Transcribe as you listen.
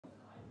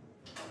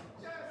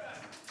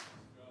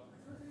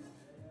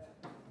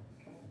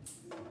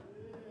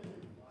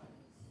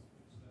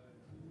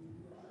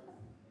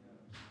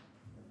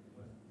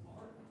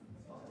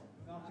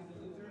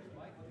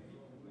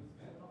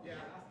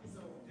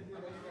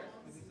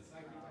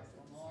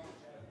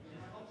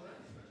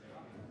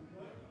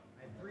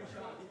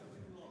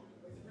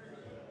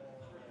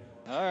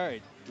All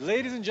right,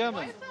 ladies and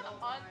gentlemen,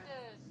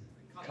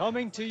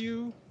 coming to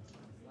you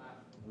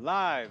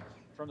live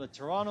from the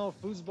Toronto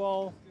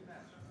Foosball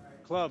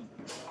Club,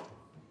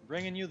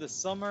 bringing you the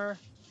summer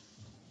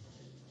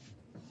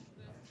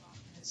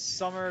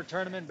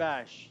tournament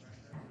bash.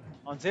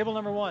 On table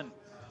number one,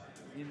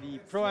 in the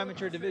pro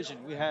amateur division,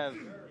 we have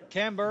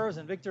Cam Burrows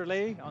and Victor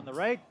Lay on the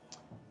right,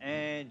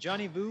 and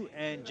Johnny Vu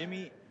and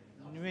Jimmy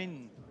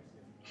Nguyen.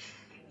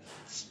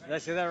 Did I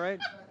say that right?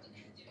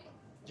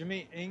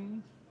 Jimmy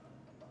Ng,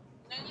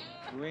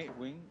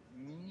 Wing,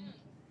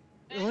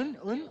 Un,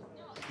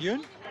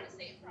 Yun,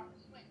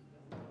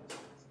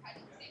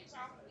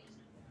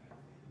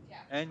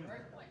 and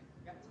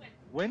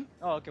Win.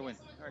 Oh, okay, Win.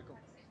 All right, cool.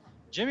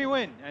 Jimmy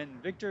Win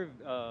and Victor.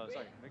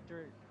 Sorry,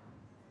 Victor.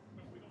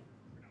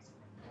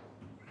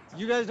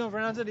 You guys don't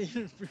pronounce it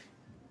even.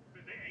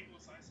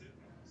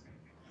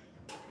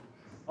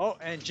 Oh,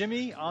 and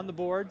Jimmy on the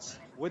boards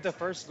with the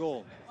first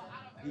goal.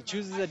 He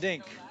chooses a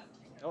dink.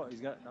 Oh, he's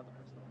got not the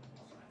first goal.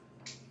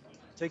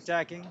 Tic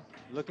tacking,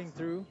 looking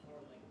through.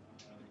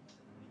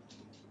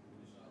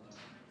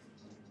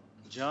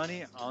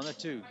 Johnny on the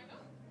two.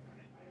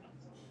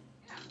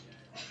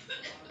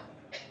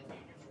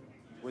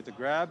 With the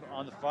grab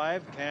on the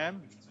five.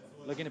 Cam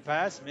looking to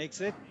pass,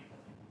 makes it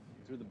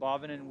through the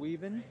bobbin and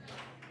weaving.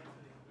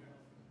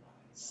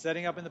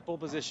 Setting up in the pull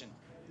position.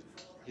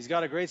 He's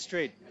got a great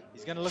straight.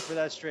 He's going to look for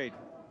that straight.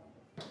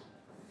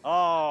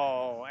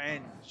 Oh,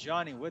 and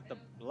Johnny with the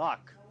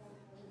block.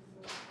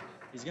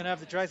 He's going to have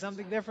to try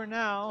something different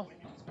now.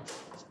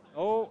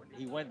 Oh,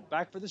 he went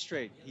back for the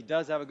straight. He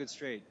does have a good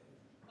straight.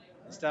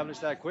 Establish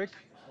that quick.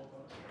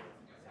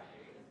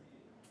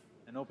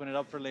 And open it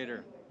up for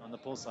later on the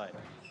pull side.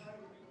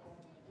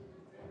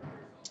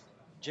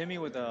 Jimmy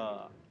with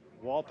a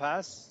wall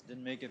pass.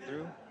 Didn't make it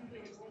through.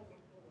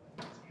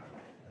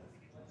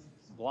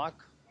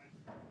 Block.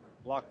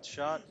 Blocked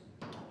shot.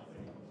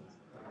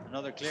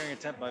 Another clearing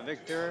attempt by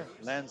Victor.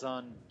 Lands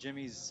on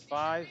Jimmy's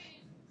five.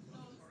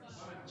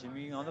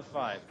 Jimmy on the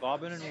five.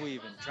 Bobbing and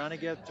weaving. Trying to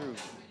get through.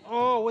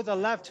 Oh, with a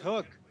left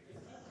hook.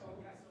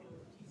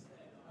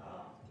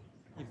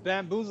 He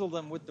bamboozled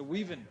them with the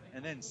weaving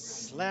and then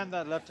slammed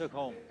that left hook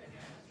home.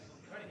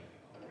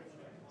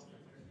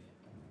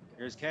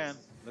 Here's Cam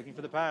looking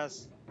for the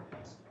pass.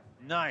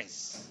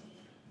 Nice.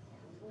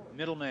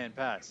 Middleman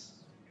pass.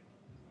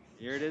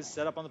 Here it is,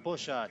 set up on the pull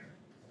shot.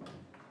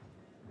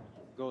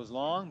 Goes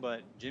long,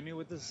 but Jimmy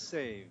with the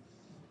save.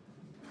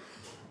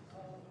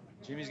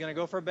 Jimmy's going to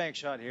go for a bank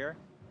shot here.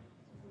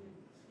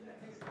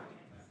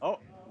 Oh,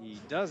 he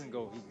doesn't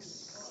go. He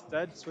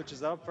instead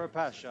switches up for a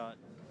pass shot.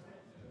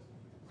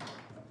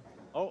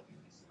 Oh,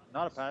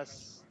 not a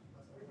pass.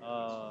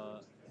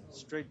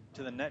 Straight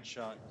to the net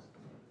shot.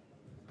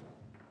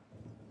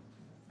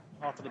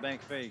 Off of the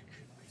bank fake.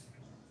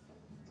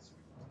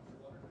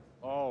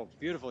 Oh,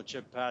 beautiful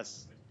chip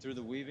pass through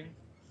the weaving.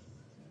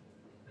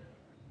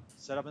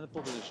 Set up in the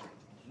pull position.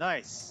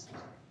 Nice.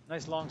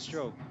 Nice long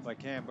stroke by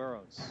Cam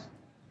Burrows.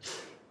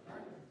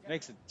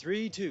 Makes it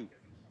 3-2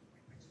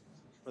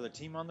 for the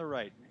team on the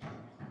right.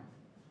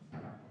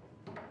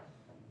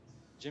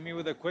 Jimmy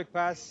with a quick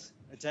pass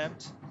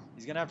attempt.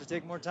 He's going to have to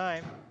take more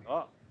time.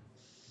 Oh.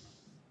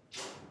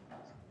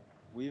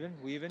 Weaving,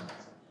 weaving.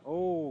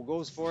 Oh,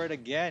 goes for it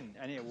again.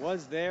 And it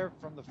was there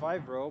from the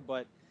 5 row,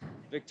 but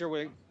Victor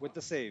with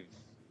the save.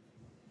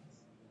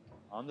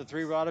 On the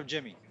 3 rod of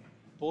Jimmy.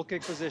 Pull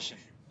kick position.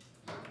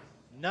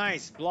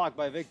 Nice block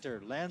by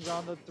Victor. Lands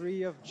on the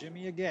 3 of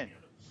Jimmy again.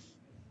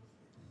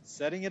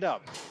 Setting it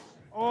up.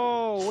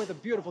 Oh, with a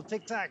beautiful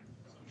tic-tac.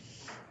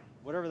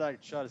 Whatever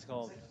that shot is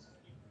called.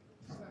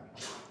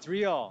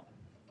 3-all.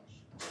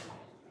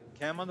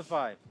 Cam on the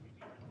 5.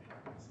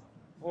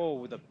 Oh,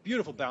 with a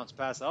beautiful bounce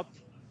pass up.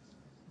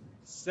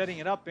 Setting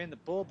it up in the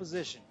pull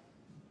position.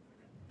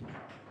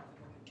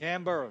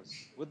 Cam Burrows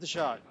with the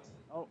shot.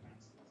 Oh.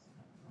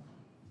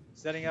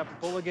 Setting up the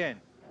pull again.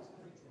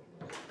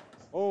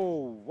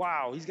 Oh,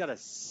 wow. He's got a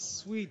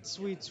sweet,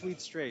 sweet,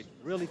 sweet straight.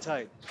 Really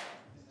tight.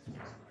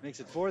 Makes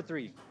it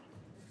 4-3.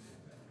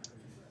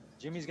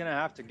 Jimmy's going to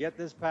have to get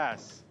this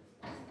pass.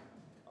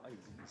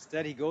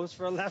 Instead, he goes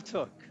for a left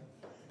hook.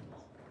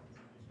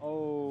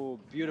 Oh,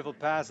 beautiful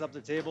pass up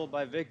the table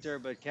by Victor,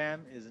 but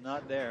Cam is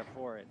not there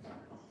for it.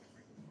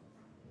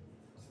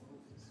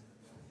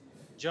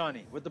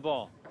 Johnny with the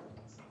ball.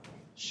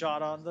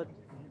 Shot on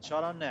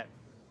net.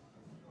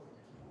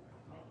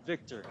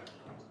 Victor.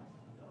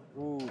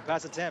 Ooh,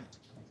 pass attempt.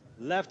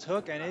 Left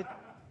hook and it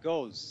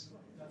goes.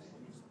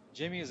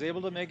 Jimmy is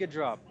able to make it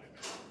drop.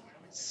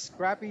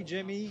 Scrappy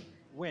Jimmy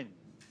win.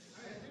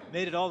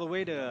 Made it all the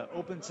way to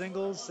open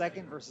singles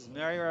second versus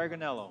Mario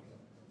Argonello.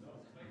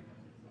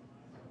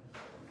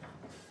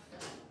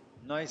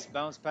 Nice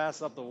bounce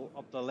pass up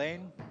the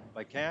lane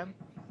by Cam.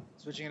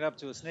 Switching it up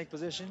to a snake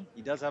position.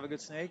 He does have a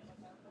good snake.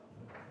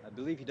 I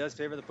believe he does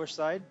favor the push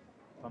side,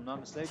 if I'm not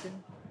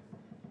mistaken.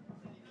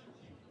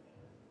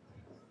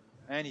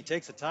 And he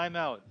takes a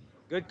timeout.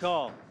 Good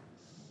call.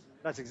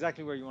 That's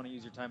exactly where you want to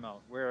use your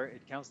timeout, where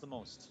it counts the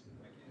most.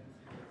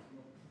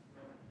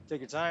 Take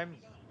your time,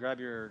 grab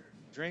your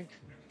drink,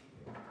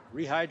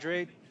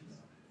 rehydrate,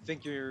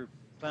 think your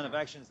plan of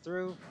actions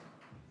through,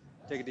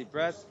 take a deep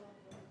breath,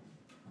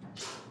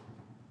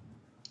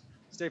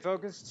 stay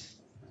focused.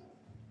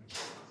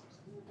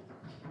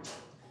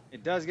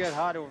 It does get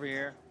hot over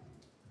here.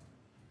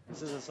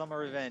 This is a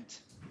summer event.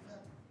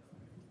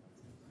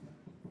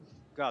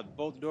 Got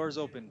both doors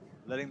open,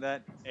 letting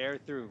that air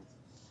through.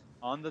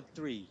 On the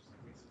 3,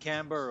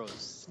 Cam Burrows,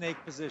 snake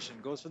position,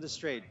 goes for the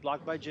straight,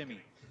 blocked by Jimmy.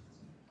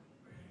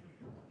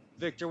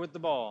 Victor with the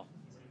ball.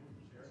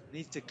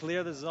 Needs to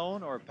clear the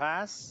zone or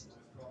pass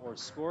or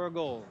score a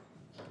goal.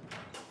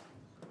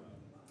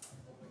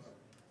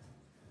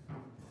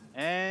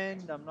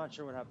 And I'm not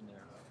sure what happened there.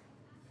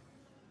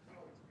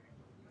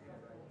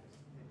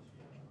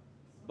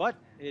 But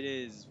it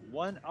is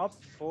one up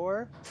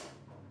for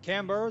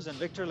Cam Burrows and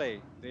Victor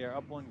Lay. They are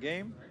up one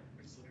game.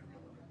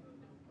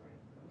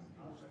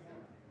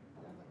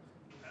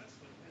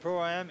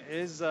 ProAm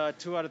is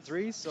 2 out of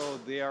 3, so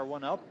they are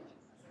one up.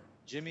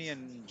 Jimmy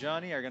and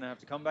Johnny are going to have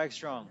to come back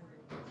strong.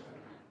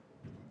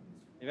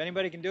 If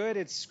anybody can do it,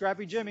 it's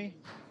Scrappy Jimmy.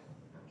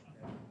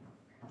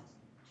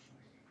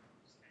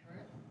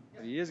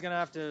 But he is going to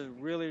have to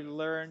really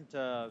learn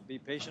to be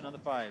patient on the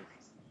 5.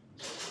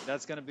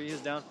 That's going to be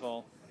his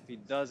downfall if he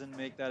doesn't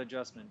make that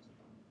adjustment.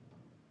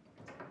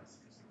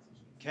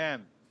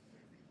 Cam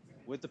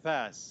with the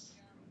pass,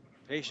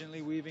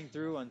 patiently weaving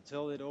through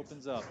until it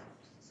opens up.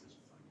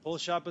 Pull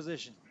shot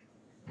position.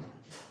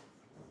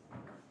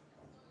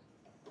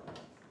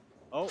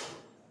 Oh,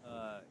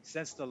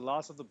 sensed the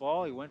loss of the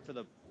ball. He went for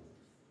the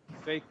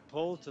fake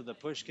pull to the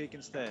push kick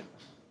instead.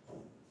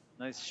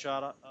 Nice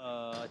shot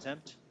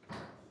attempt.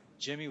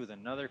 Jimmy with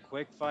another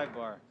quick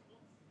 5-bar.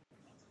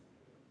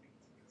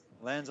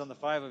 Lands on the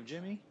 5 of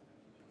Jimmy.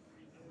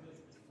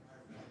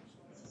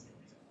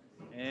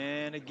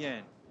 And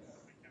again,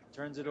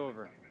 turns it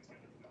over.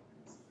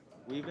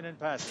 Weaving and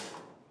passing.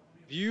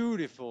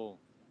 Beautiful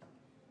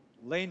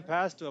lane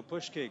pass to a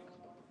push kick.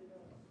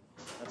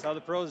 That's how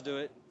the pros do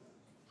it.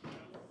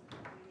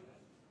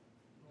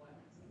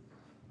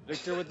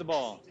 Victor with the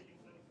ball.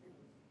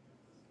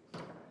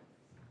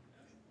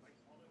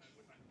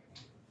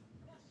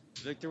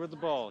 Victor with the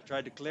ball.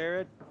 Tried to clear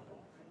it,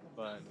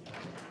 but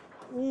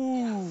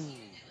ooh.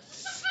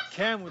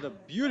 Cam with a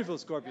beautiful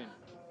scorpion.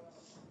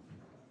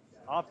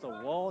 Off the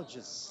wall,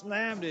 just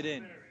slammed it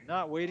in,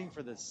 not waiting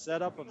for the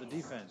setup of the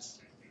defense.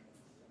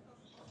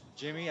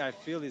 Jimmy, I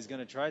feel he's going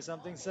to try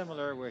something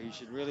similar where he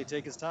should really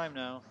take his time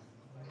now.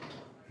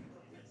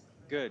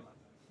 Good.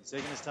 He's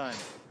taking his time.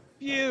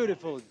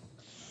 Beautiful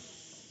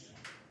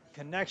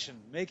connection,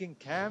 making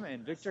Cam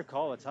and Victor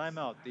call a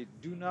timeout. They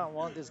do not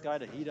want this guy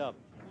to heat up.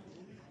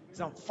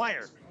 He's on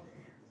fire.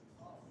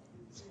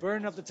 He's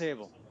burning up the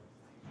table.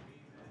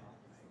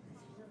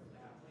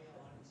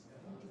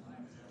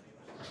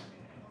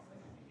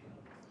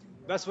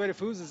 Best way to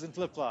foos is in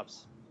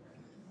flip-flops.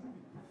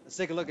 Let's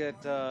take a look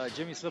at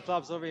Jimmy's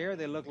flip-flops over here.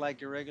 They look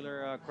like your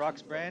regular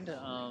Crocs brand.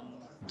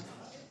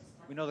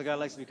 We know the guy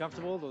likes to be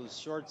comfortable. Those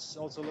shorts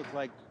also look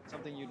like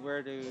something you'd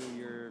wear to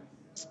your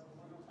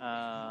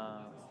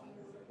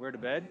wear to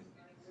bed.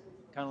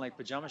 Kind of like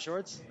pajama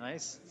shorts.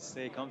 Nice.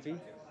 Stay comfy.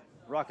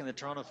 Rocking the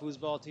Toronto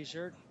Foosball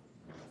t-shirt.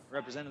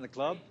 Representing the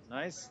club.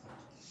 Nice.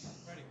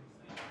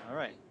 All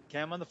right.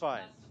 Cam on the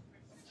 5.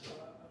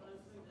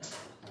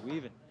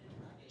 Weaving.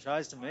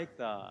 Tries to make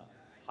the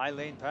high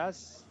lane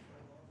pass.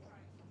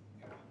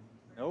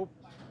 Nope.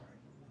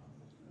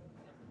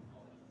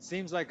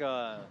 Seems like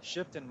a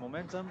shift in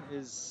momentum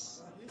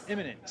is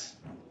imminent.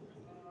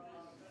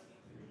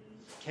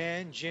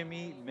 Can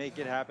Jimmy make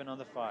it happen on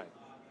the 5?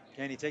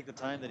 Can he take the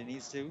time that he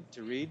needs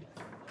to read?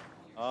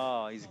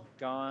 Oh, he's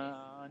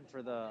gone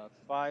for the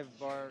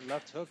 5-bar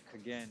left hook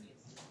again.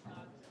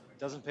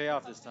 Doesn't pay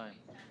off this time.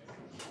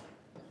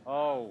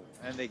 Oh,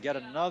 and they get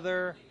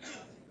another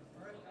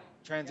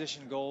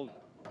transition goal.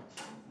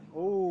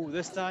 Oh,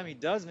 this time he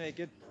does make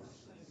it.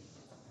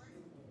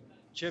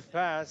 Chip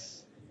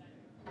pass.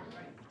 You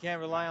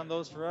can't rely on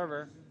those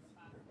forever.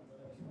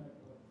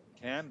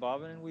 Cam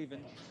bobbing and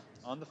weaving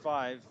on the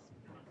 5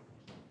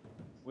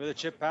 with a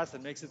chip pass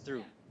that makes it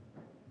through.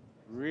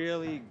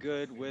 Really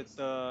good with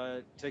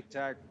the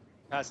tic-tac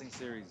passing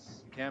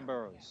series. Cam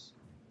Burrows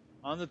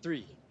on the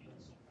 3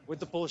 with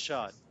the pull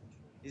shot.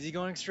 Is he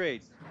going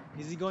straight?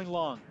 Is he going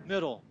long?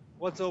 Middle.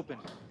 What's open?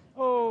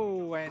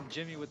 Oh, and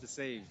Jimmy with the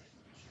save.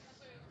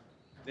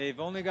 They've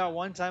only got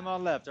one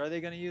timeout left. Are they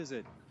going to use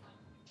it?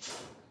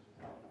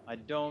 I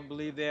don't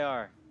believe they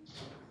are.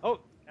 Oh,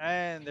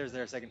 and there's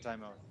their second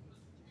timeout.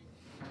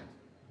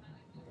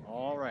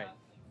 All right.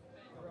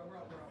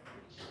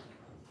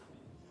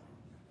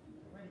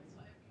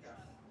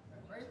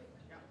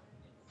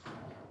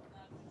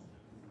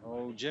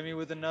 Oh, Jimmy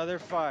with another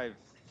 5.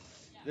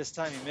 This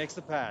time he makes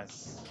the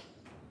pass.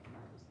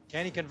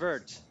 Can he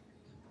convert?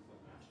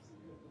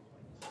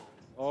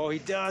 Oh, he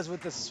does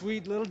with the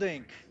sweet little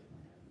dink.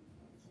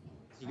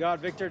 He got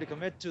Victor to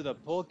commit to the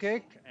pull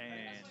kick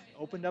and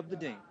opened up the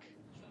dink.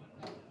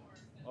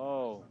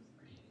 Oh,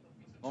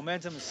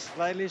 momentum is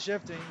slightly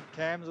shifting.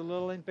 Cam's a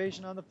little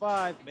impatient on the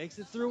 5. Makes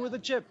it through with a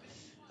chip.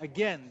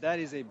 Again, that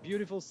is a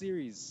beautiful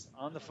series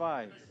on the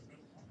 5.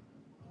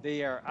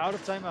 They are out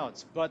of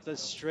timeouts, but the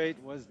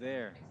straight was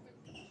there.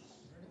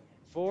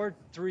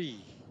 4-3.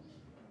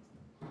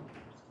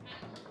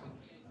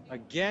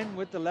 Again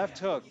with the left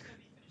hook.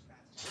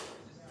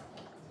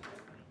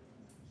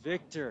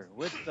 Victor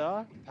with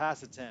the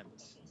pass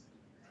attempt.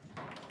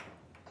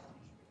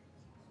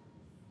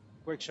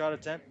 Quick shot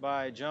attempt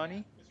by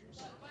Johnny.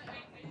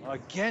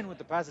 Again with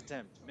the pass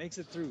attempt. Makes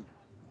it through.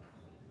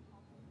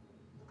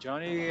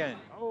 Johnny again.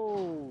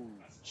 Oh,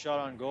 shot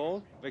on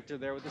goal. Victor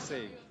there with the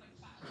save.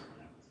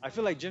 I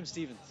feel like Jim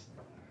Stevens.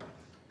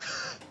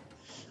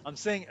 I'm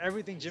saying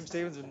everything Jim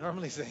Stevens would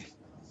normally say.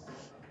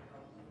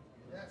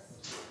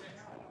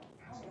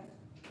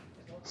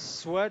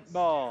 Sweat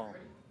ball.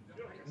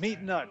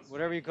 Meat nut,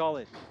 whatever you call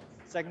it.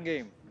 Second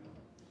game.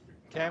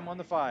 Cam on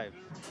the 5.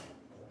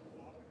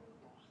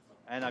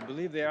 And I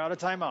believe they're out of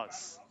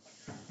timeouts.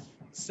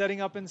 Setting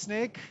up in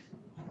snake.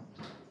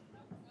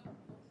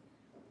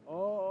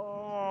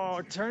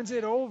 Oh, turns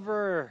it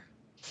over.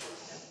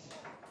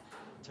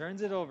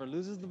 Turns it over,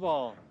 loses the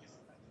ball.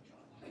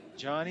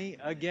 Johnny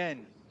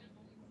again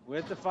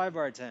with the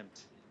 5-bar attempt.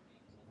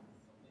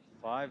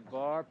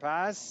 5-bar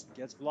pass,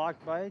 gets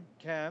blocked by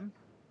Cam.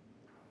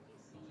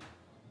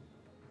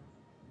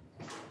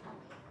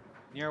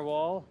 Near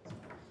wall.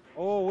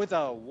 Oh, with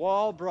a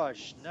wall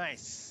brush,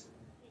 nice.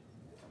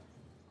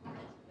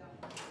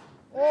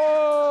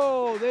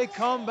 Oh, they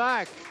come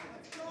back.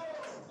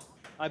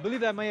 I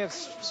believe that may have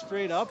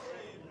sprayed up.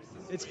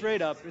 It's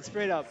sprayed up, it's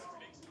sprayed up.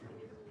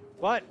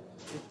 But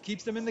it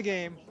keeps them in the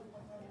game.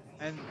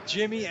 And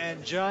Jimmy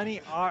and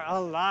Johnny are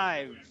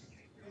alive.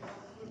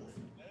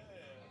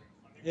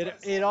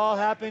 It all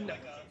happened.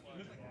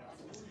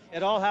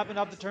 It all happened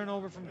off the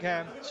turnover from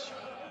Cam.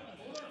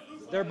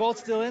 They're both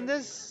still in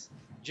this.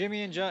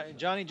 Jimmy and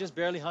Johnny just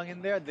barely hung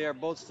in there. They are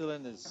both still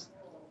in this.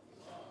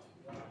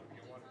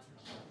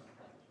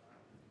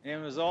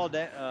 And it was all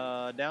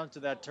down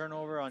to that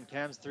turnover on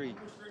Cam's 3.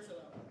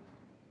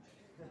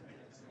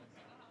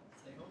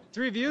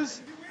 3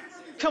 views?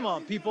 Come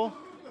on, people.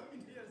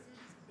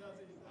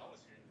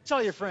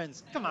 Tell your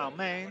friends. Come on,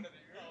 man.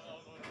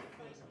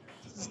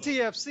 This is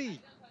TFC.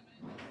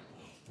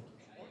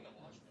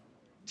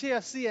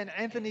 TFC and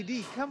Anthony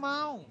D. Come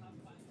on.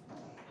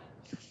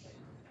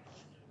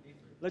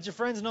 Let your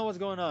friends know what's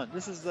going on.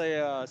 This is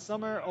the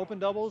summer open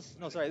doubles.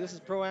 No, sorry, this is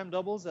Pro-Am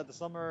doubles at the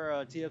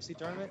summer TFC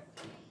tournament.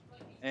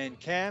 And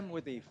Cam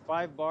with a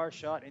 5-bar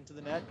shot into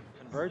the net,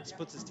 converts,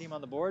 puts his team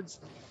on the boards.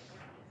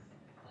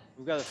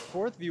 We've got a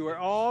 4th viewer.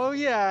 Oh,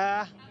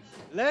 yeah.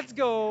 Let's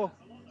go.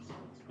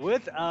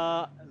 With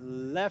a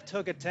left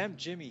hook attempt,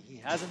 Jimmy. He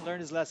hasn't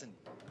learned his lesson.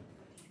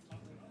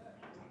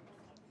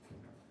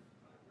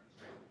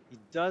 He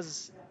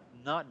does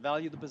not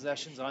value the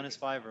possessions on his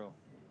 5-row.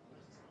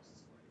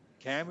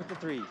 Cam with the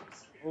 3.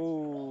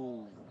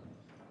 Oh,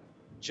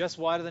 just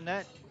wide of the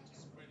net.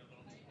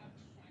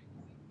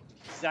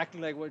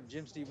 Exactly like what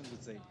Jim Stevens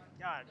would say.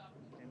 God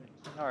damn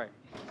it. All right.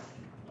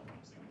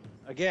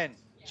 Again,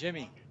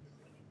 Jimmy.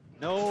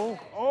 No.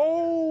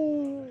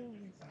 Oh,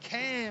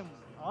 Cam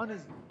on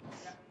his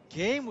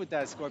game with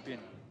that scorpion.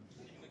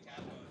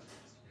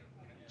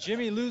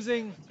 Jimmy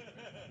losing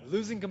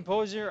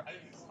composure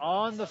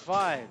on the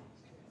 5.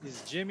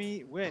 Is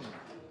Jimmy Nguyen?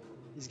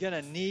 He's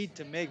gonna need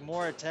to make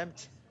more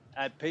attempt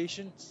at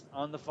patience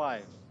on the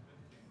 5.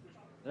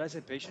 Did I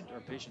say patient or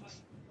patience?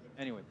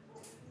 Anyway,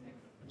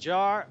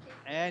 jar,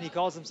 and he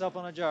calls himself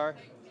on a jar.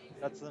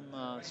 That's some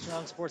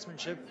strong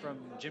sportsmanship from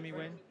Jimmy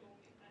Nguyen.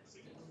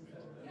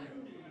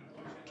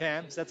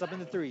 Cam sets up in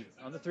the 3,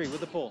 on the 3 with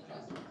the pull.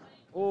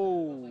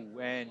 Oh,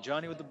 and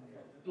Johnny with the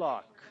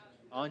block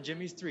on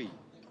Jimmy's 3.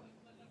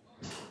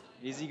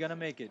 Is he gonna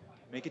make it?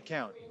 Make it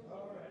count.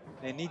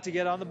 They need to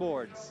get on the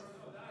boards.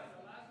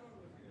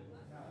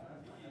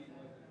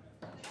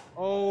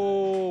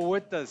 Oh,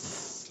 with the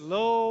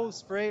slow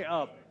spray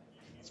up,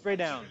 spray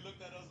down.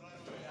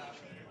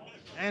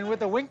 And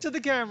with a wink to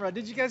the camera.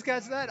 Did you guys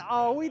catch that?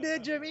 Oh, we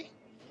did, Jimmy.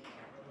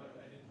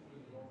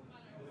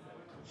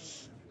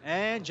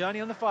 And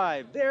Johnny on the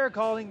 5. They're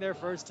calling their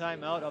first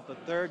timeout of the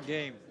 3rd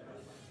game.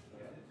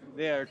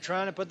 They are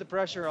trying to put the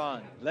pressure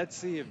on. Let's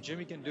see if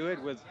Jimmy can do it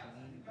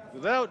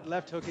without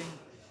left hooking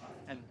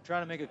and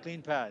trying to make a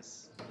clean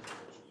pass.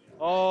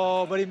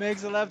 Oh, but he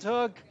makes a left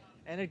hook,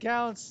 and it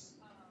counts.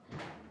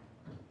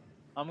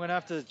 I'm gonna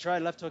have to try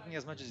left hooking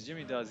as much as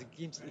Jimmy does. It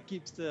seems to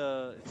keep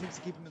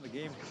him in the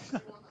game.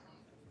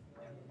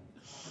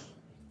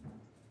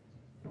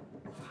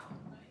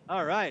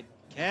 All right,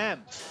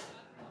 Cam,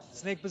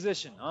 snake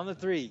position on the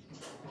 3.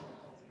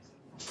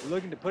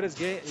 Looking to put his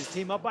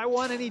team up by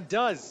 1, and he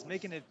does,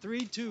 making it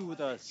 3-2 with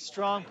a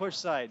strong push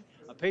side.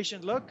 A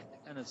patient look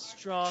and a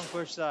strong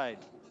push side.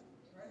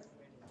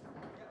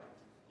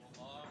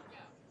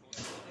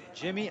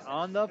 Jimmy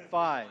on the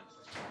 5.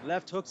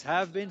 Left hooks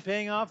have been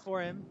paying off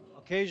for him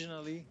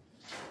occasionally.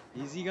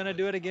 Is he gonna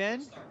do it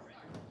again?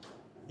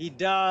 He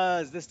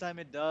does. This time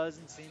it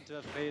doesn't seem to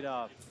have paid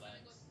off.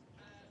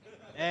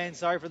 And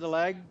sorry for the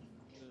lag.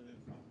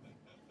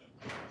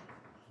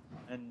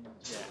 And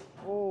yeah.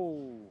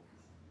 Oh.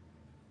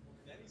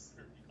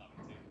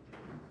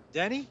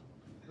 Danny,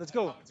 let's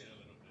go.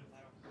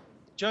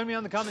 Join me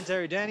on the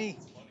commentary, Danny.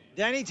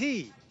 Danny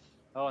T.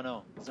 Oh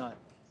no, it's not.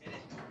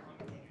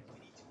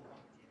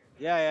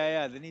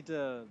 Yeah. They need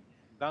to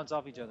bounce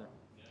off each other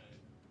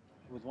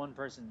with one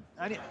person.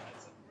 I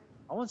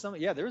want some.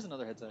 Yeah, there is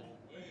another headset.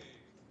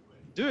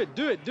 Do it.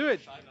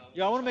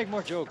 Yeah, I want to make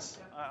more jokes.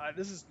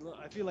 This is.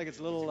 I feel like it's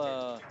a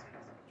little.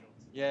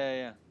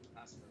 Yeah.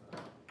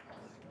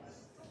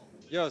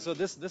 Yo, so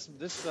this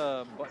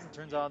button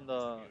turns off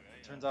the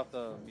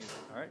music.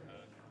 All right.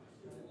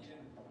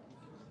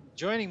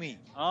 Joining me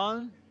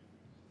on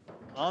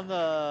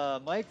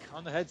the mic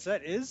on the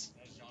headset is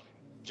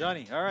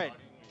Johnny. All right,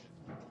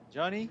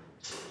 Johnny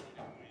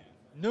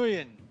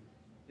Nguyen.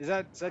 Is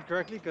that said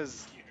correctly?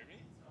 Because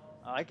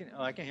I can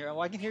hear.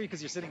 Well, I can hear you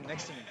because you're sitting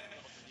next to me.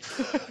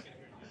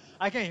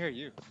 I can't hear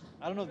you.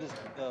 I don't know if this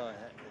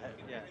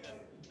yeah.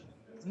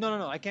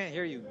 No. I can't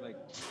hear you like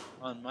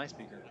on my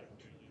speaker.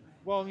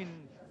 Well, I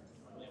mean,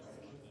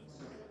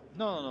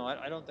 no.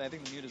 I don't. I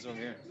think the mute is over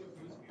here.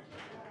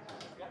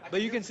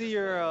 But you can see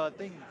your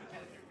thing.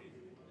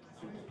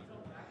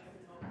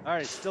 All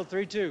right, still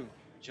 3-2.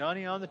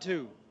 Johnny on the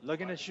two,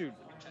 looking to shoot.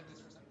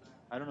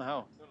 I don't know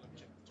how.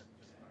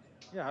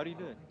 Yeah, how do you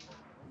do it?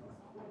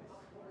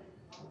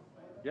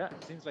 Yeah,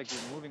 it seems like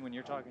you're moving when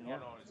you're talking. Yeah.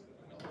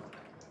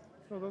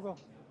 Go.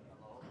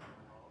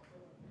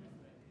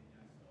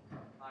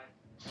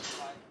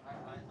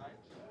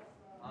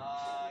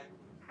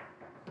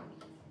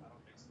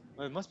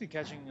 Well, it must be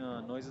catching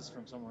noises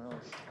from somewhere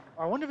else.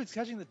 I wonder if it's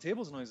catching the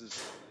table's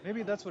noises.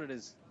 Maybe that's what it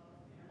is.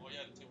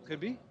 Could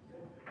be.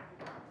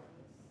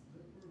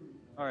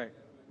 All right.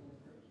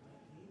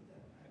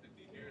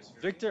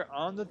 Victor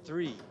on the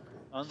three.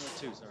 On the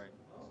two, sorry.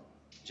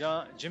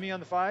 Jimmy on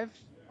the five.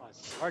 Oh,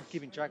 it's hard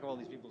keeping track of all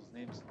these people's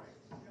names.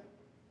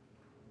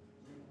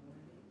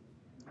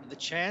 The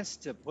chance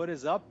to put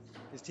his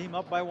team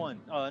up by one.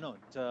 Oh, no,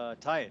 to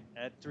tie it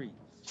at three.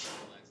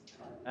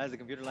 As the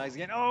computer lags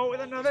again. Oh, with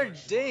another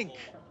dink.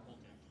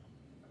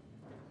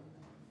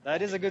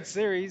 That is a good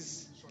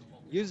series.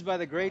 Used by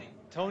the great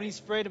Tony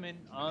Sprademan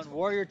on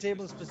Warrior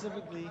Table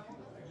specifically.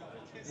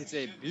 It's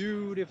a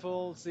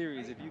beautiful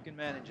series if you can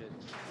manage it.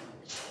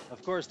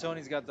 Of course,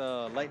 Tony's got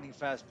the lightning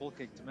fast pull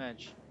kick to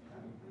match.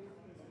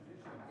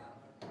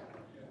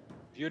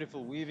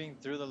 Beautiful weaving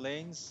through the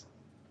lanes.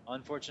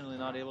 Unfortunately,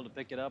 not able to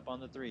pick it up on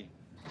the three.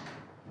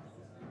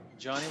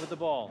 Johnny with the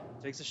ball.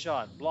 Takes a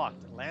shot.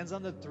 Blocked. Lands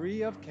on the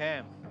three of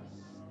Cam.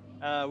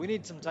 We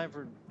need some time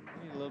for.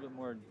 We need a little bit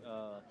more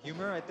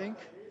humor, I think.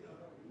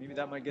 Maybe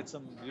that might get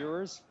some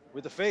viewers.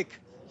 With the fake.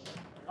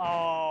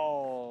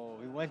 Oh,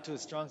 we went to a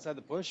strong side of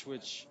the push,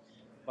 which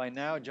by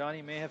now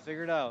Johnny may have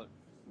figured out.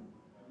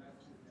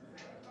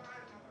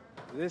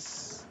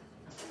 This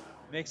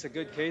makes a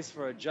good case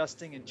for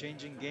adjusting and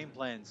changing game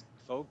plans,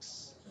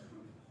 folks.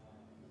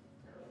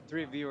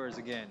 3 viewers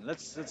again.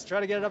 Let's try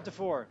to get it up to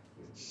 4.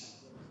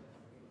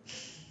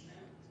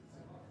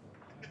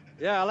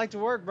 Yeah, I like to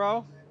work,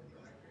 bro.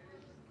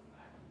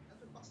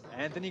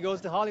 Anthony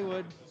goes to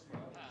Hollywood.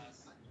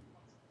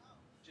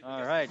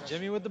 All right,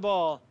 Jimmy with the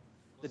ball.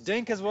 The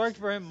dink has worked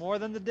for him more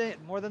than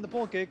the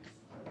pull kick.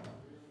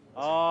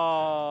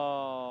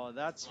 Oh,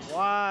 that's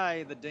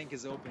why the dink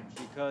is open,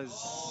 because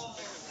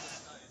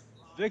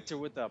Victor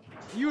with a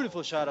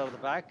beautiful shot out of the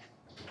back,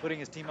 putting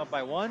his team up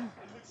by 1.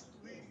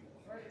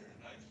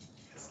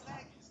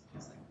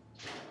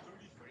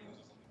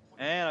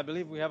 And I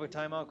believe we have a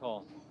timeout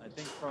call. I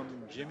think from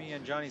Jimmy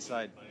and Johnny's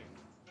side,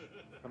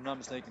 if I'm not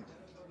mistaken.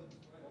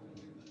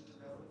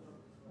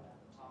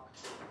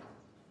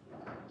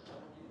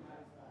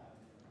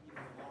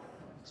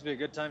 This would be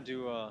a good time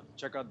to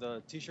check out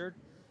the T-shirt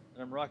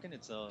that I'm rocking.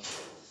 It's a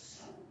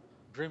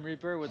Grim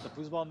Reaper with the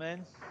Foosball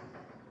man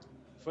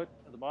foot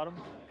at the bottom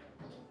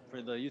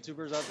for the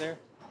YouTubers out there.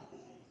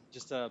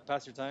 Just to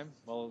pass your time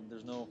while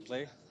there's no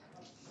play.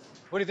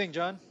 What do you think,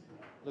 John?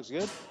 Looks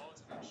good?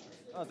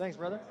 Oh, thanks,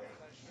 brother.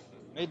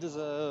 Made this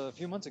a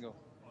few months ago.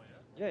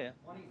 Yeah.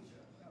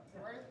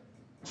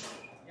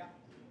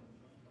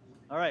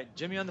 All right,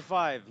 Jimmy on the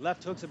 5.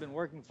 Left hooks have been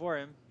working for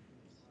him.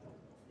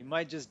 He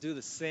might just do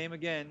the same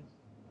again.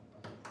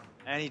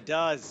 And he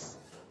does.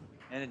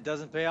 And it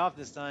doesn't pay off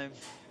this time.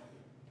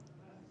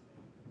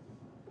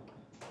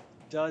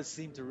 Does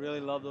seem to really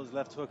love those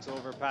left hooks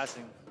over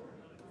passing.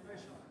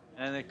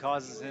 And it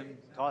causes him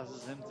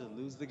to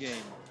lose the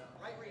game.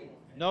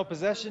 No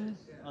possession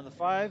on the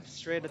 5.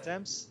 Straight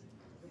attempts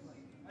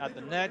at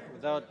the net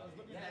without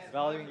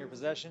valuing your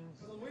possession.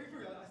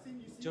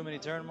 Too many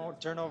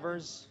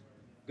turnovers.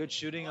 Good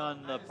shooting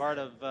on the part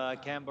of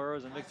Cam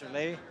Burrows and Victor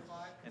Lay,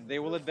 and they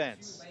will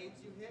advance.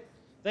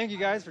 Thank you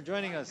guys for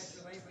joining us.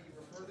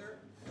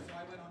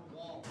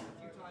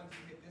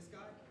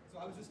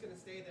 I was just going to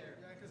stay there.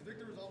 Yeah, because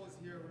Victor was always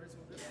here. Where it's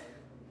with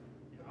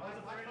I was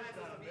afraid of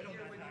the middle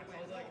when you went.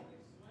 I was like,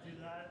 do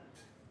that.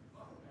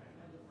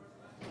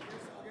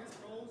 Against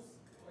pros,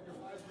 like your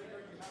flies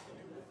Victor, you have to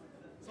do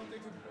something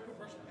to put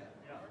pressure.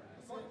 Yeah.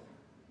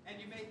 And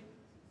you made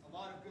a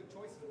lot of good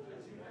choices.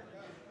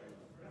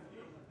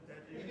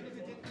 Even if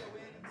it didn't go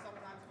in,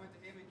 sometimes it went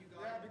to him and you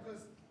got it. Yeah,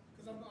 because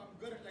I'm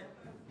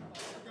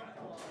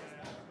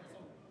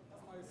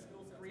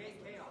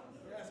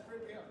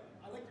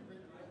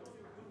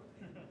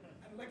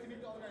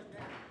guy's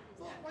down.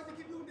 So why does he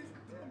keep doing this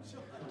dumb shit?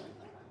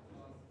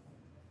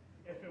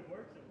 If it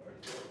works, it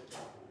works.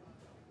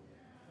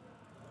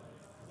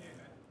 Yeah,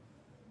 man.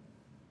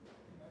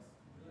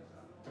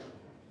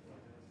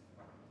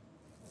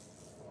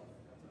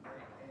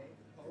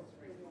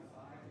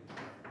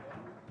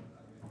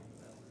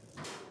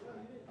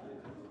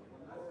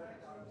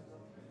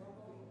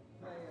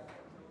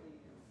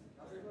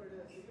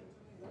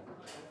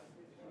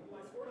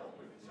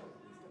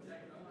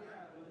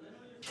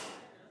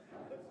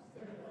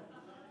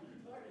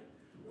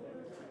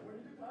 When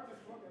you do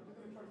practice, I'm just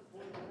going to try to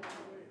score.